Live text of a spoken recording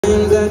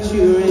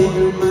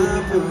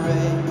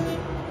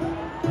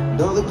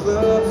all the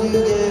clubs you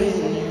get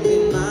in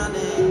using my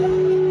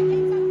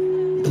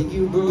name. You think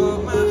you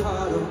broke my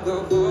heart, oh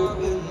God, for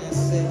goodness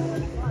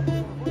sake.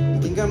 You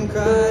think I'm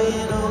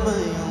crying on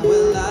my own,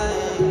 well I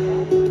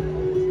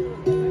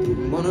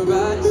didn't wanna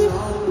write a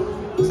song,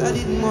 'cause I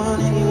didn't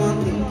want anyone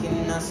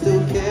thinking I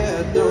still care,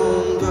 I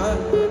don't. But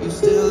you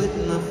still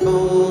hitting my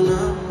phone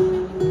up.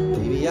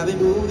 Baby, I've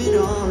been moving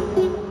on,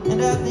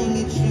 and I think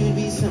it should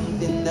be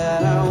something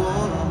that I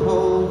wanna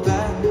hold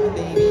back.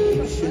 Baby,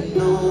 you should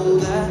know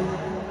that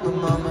my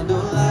mama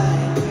don't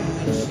like you,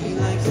 and she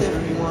likes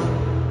everyone.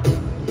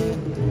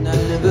 And I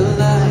never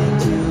like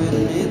to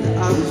admit that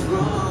I was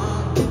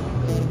wrong,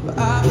 but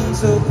I've been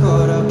so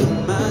caught up in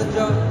my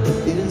job,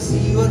 didn't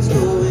see what's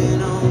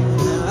going on.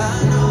 Now I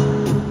know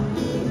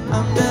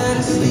I'm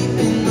better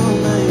sleeping on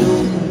my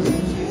own.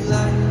 If you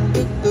like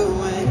the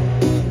way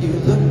you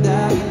look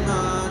that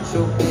much,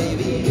 oh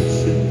baby, you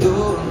should go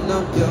and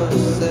love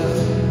yourself.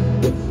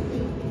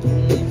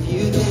 And if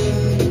you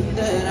think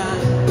that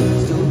I'm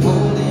still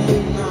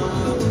holding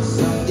on to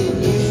something,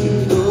 you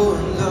should go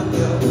and love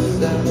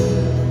yourself.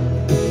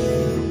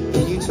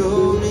 And you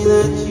told me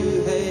that you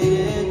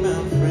hated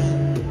my friend.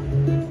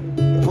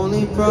 The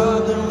only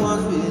problem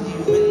was with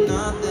you and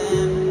not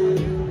them.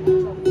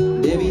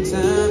 And every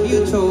time you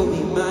told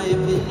me my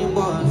opinion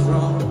was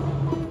wrong,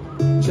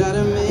 try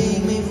to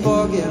make me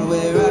forget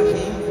where I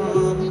came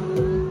from.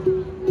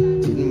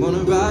 Didn't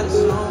wanna write a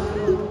song,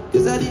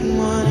 'cause I didn't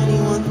want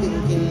anyone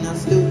thinking I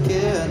still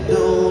care, I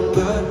don't.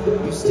 But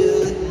you still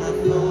hit my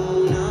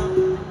phone now.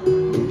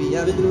 Maybe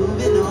I've been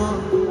moving on,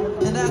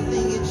 and I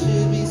think it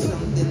should be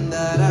something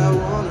that I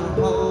wanna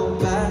hold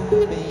back.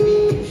 Baby,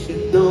 you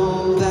should know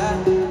that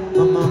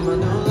my mama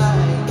don't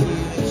like you,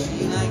 and she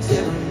likes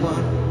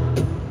everyone.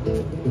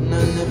 And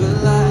I never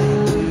like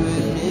to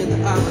admit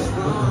that I was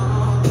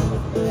wrong,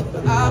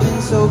 but I've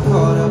been so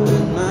caught up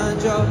in my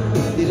job,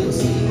 didn't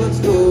see what's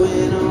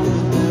going on.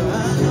 Now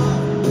I know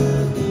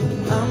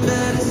I'm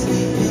better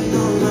sleeping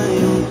on my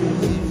own.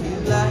 'Cause if you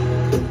like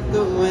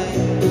the way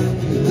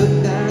you look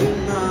that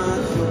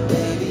much, oh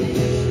baby,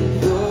 you should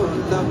go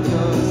and love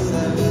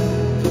yourself.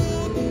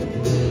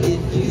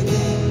 If you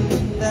think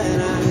that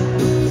I'm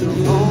still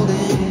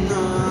holding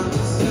on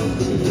to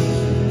something, you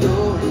should go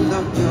and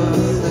love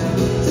yourself.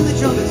 To the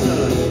trumpet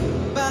solo.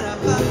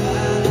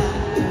 Ba-da-ba-ba-da.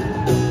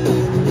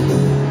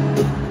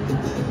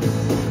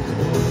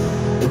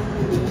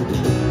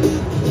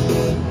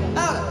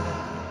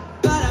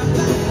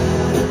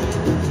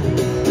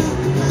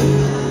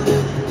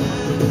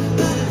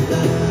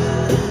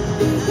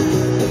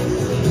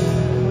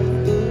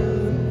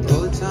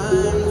 All the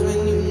times when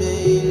you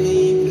made me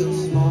feel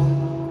small,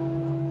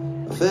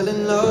 I fell in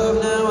love,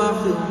 now I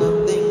feel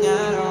nothing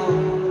at all.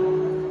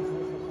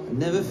 I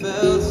never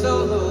felt so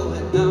low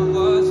when I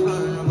was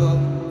vulnerable.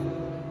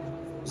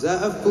 Was I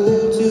a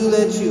fool to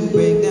let you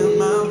break down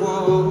my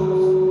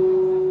walls?